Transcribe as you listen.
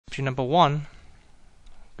option number 1.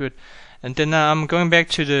 Good. And then I'm going back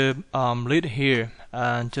to the lead here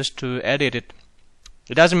just to edit it.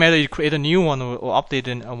 It doesn't matter you create a new one or update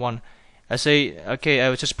a one. I say okay, I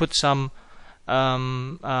will just put some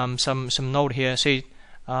note here. Say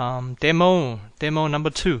demo number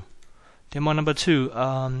 2,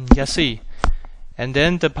 Yassi, and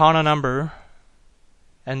then the partner number,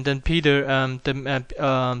 and then Peter.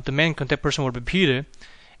 The main contact person will be Peter,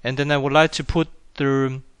 and then I would like to put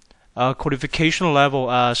the qualification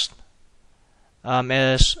level as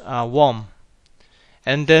warm.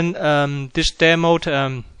 And then this demo,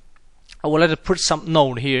 I would like to put some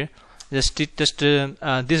note here. This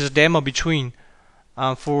is demo between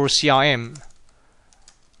for CRM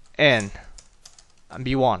and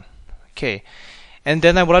B1. Okay, and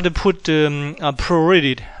then I would like to put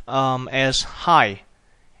priority as high,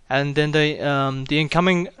 and then the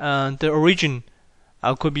incoming the origin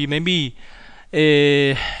could be maybe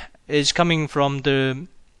is coming from the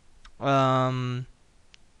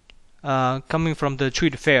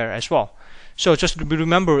trade fair as well. So just to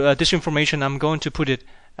remember this information, I'm going to put it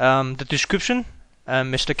the description,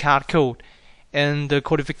 Mr. Card code, and the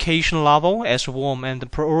qualification level as warm, and the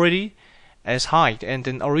priority as high, and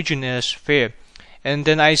then origin as fair. And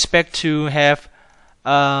then I expect to have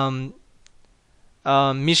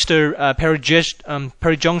Mr.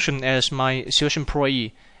 Perry Junction as my sales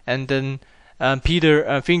employee, and then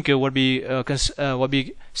Peter Finger will be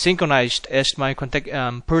synchronized as my contact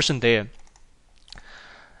person there.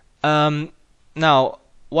 Now,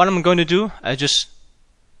 what I'm going to do, I just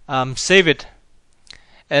save it,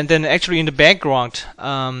 and then actually in the background,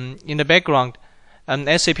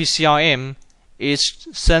 SAP CRM is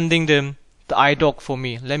sending the iDoc for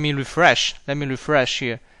me. Let me refresh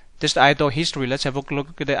here. This is the iDoc history. Let's have a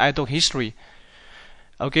look at the iDoc history.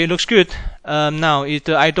 Okay, looks good. Now the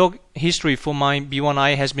iDoc history for my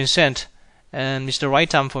B1i has been sent, and it's the right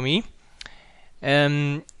time for me.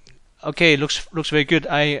 Okay, looks very good.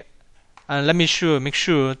 Let me make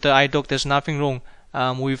sure the iDoc there's nothing wrong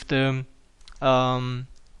with the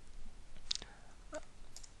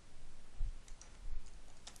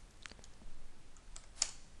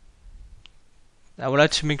I would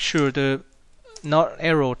like to make sure the not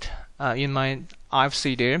errored in my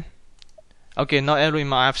IFC there. Okay, not error in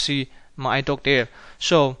my IFC, my iDoc there.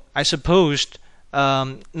 So I supposed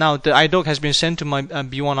now the iDoc has been sent to my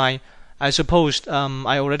B1i. I supposed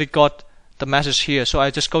I already got the message here. So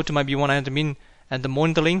I just go to my B1i admin and the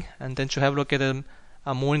monitoring, and then to have a look at the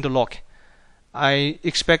monitor log. I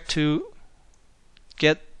expect to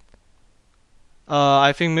get.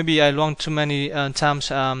 I think maybe I wrong too many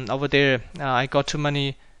times over there. I got too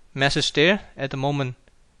many messages there at the moment.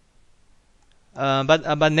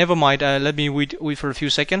 But never mind. Let me wait for a few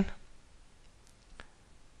seconds.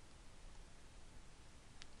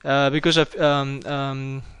 Because of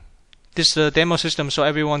this demo system, so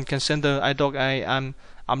everyone can send the iDoc.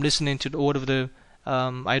 I'm listening to all of the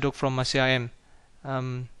iDoc from my CRM.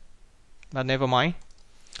 But never mind.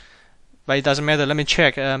 But it doesn't matter. Let me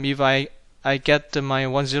check if I get my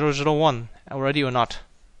 1001 already or not.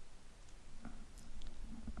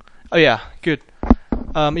 Oh yeah, good.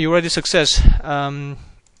 You already success.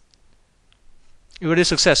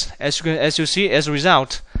 As you see, as a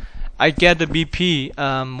result, I get the BP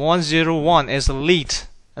 101 as a lead.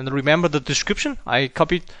 And remember the description? I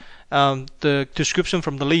copied the description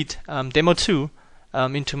from the lead demo 2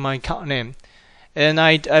 into my account name, and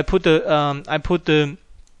I put the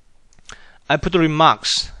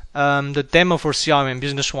remarks. The demo for CRM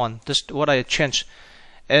business 1. That's what I changed.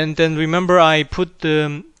 And then remember, I put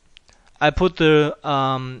the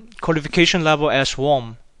qualification level as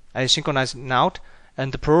warm. I synchronized it out,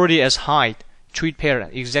 and the priority as high. Treat pair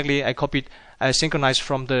exactly. I synchronized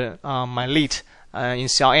from the my lead in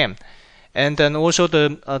CRM, and then also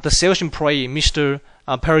the sales employee, Mr.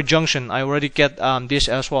 Perry Junction. I already get this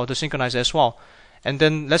as well to synchronize as well. And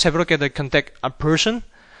then let's have a look at the contact person.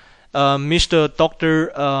 Mr.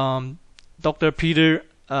 Dr. Peter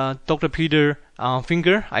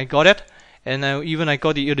Finger, I got it, and I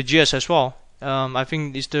got the address as well. I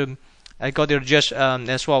think I got the address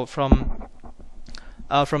as well from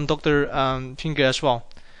Dr. Finger as well.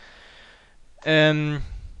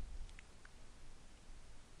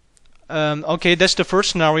 Okay, that's the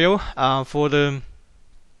first scenario for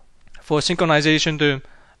synchronization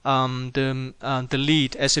the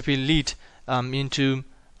lead SAP lead into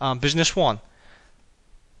business 1.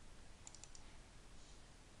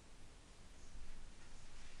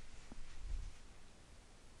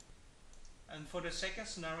 And for the second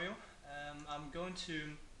scenario, I'm going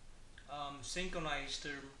to synchronize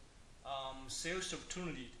the sales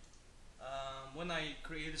opportunity when I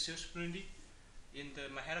create a sales opportunity in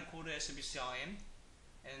my header code SAP CRM,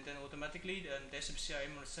 and then automatically the SAP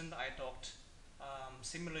CRM will send iDoc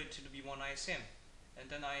similar to the B1iSN, and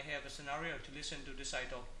then I have a scenario to listen to this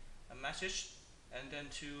iDoc message, and then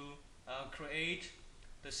to create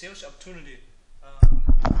the sales opportunity.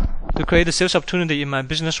 In my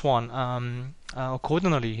business one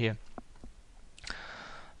accordingly here.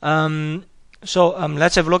 So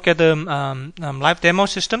let's have a look at the live demo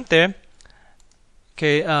system there.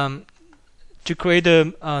 Okay, to create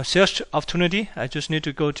a sales opportunity, I just need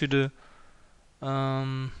to go to the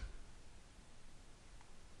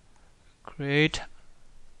create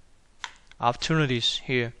opportunities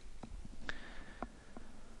here,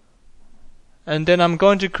 and then I'm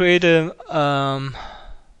going to create a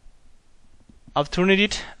opportunity.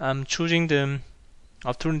 I'm choosing the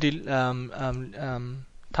opportunity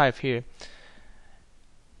type here.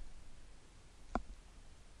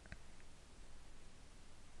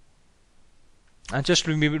 And just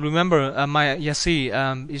remember my ESC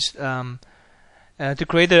is to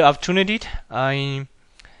create the opportunity.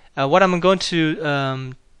 What I'm going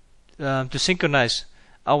to synchronize.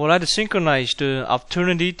 I would like to synchronize the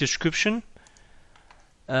opportunity description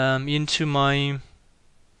into my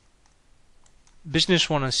business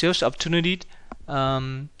one and sales opportunity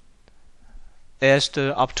as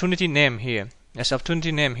the opportunity name here.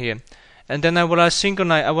 And then I will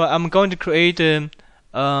synchronize. I'm going to create the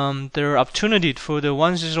opportunity for the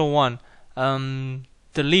 101.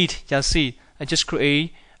 The lead ESC I just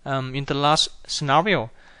create in the last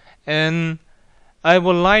scenario, and I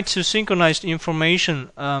would like to synchronize the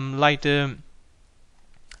information like the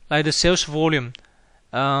sales volume.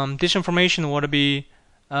 This information will be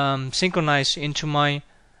synchronized into my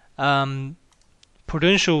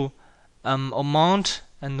potential amount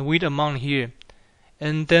and with amount here,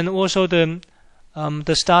 and then also the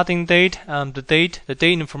starting date, the date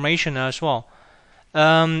information as well.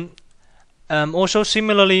 Also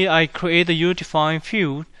similarly, I create a utilifying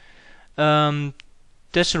field.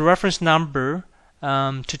 That's a reference number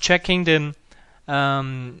to checking the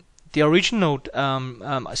original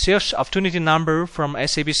sales opportunity number from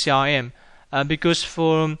SAP CRM. Because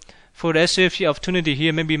for the SAP opportunity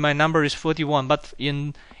here, maybe my number is 41, but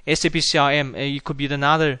in SAP CRM it could be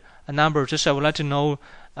another number. Just I would like to know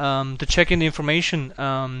to check in the information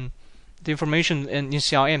in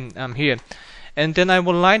CRM here, and then I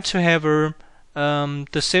would like to have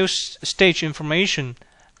the sales stage information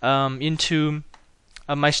into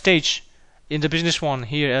my stage in the business one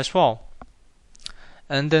here as well,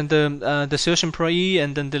 and then the sales employee,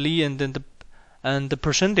 and then the lead, and the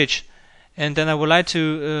percentage. And then I would like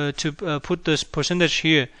to put this percentage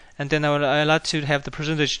here, and then I like to have the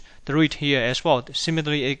percentage, the rate here as well.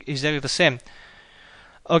 Similarly, exactly the same.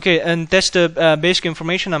 Okay, and that's the basic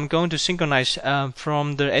information I'm going to synchronize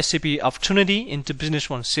from the SAP opportunity into business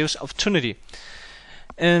one sales opportunity.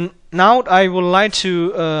 And now I would like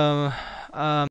to